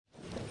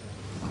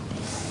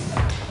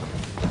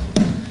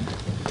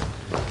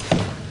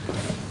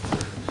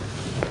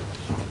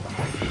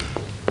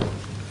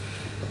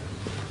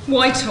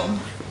Why, Tom?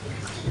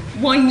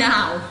 Why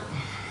now?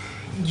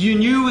 You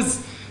knew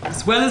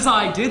as well as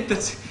I did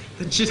that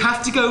she'd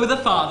have to go with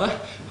her father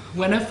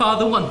when her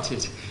father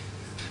wanted.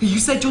 You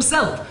said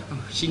yourself,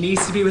 she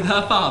needs to be with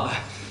her father.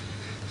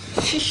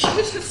 She should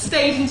have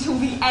stayed until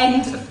the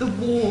end of the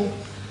war.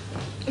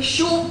 A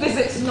short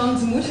visit to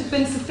London would have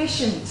been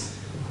sufficient.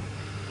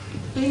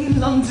 Being in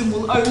London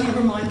will only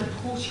remind the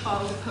poor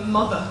child of her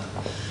mother.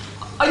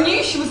 I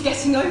knew she was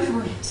getting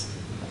over it.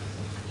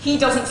 He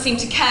doesn't seem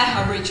to care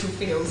how Rachel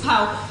feels,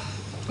 how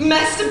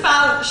messed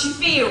about she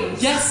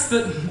feels. Yes,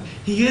 but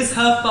he is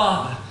her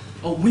father.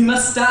 Oh, we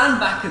must stand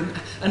back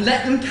and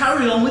let them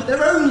carry on with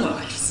their own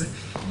lives.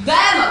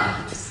 Their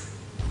lives?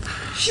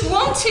 She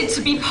wanted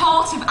to be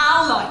part of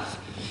our life.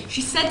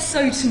 She said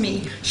so to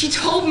me. She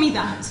told me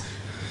that.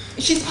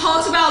 She's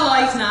part of our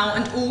lives now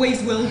and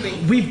always will be.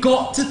 We've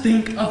got to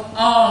think of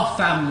our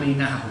family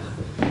now.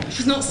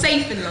 She's not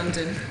safe in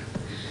London.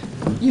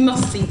 You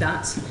must see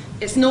that.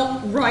 It's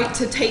not right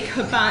to take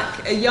her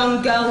back, a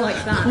young girl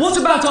like that. What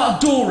about our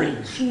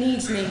Doreen? She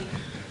needs me.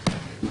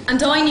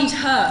 And I need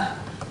her.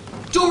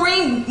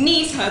 Doreen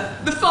needs her.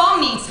 The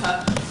farm needs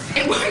her.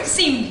 It won't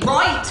seem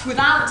right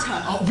without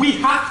her. Oh, we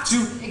have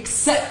to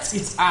accept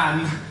it,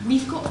 Anne.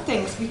 We've got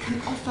things we can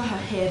offer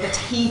her here that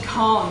he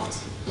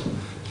can't.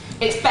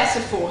 It's better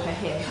for her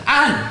here.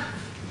 Anne,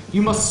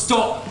 you must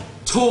stop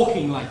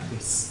talking like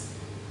this.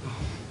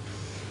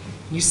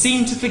 You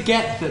seem to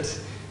forget that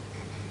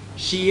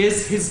she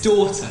is his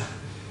daughter.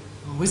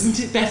 Oh, isn't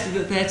it better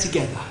that they're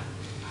together?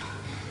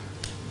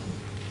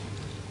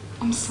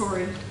 I'm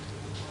sorry.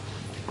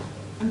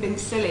 I'm being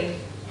silly.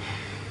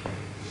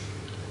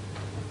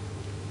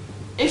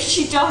 If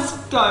she does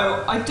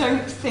go, I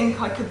don't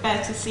think I could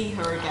bear to see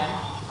her again.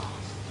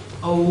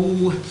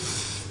 Oh,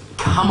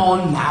 come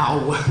on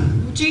now.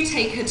 Would you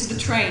take her to the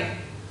train?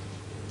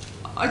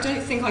 I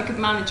don't think I could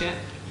manage it.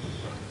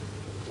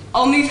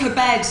 I'll move her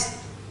bed.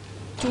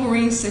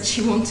 Doreen said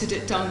she wanted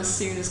it done as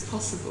soon as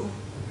possible.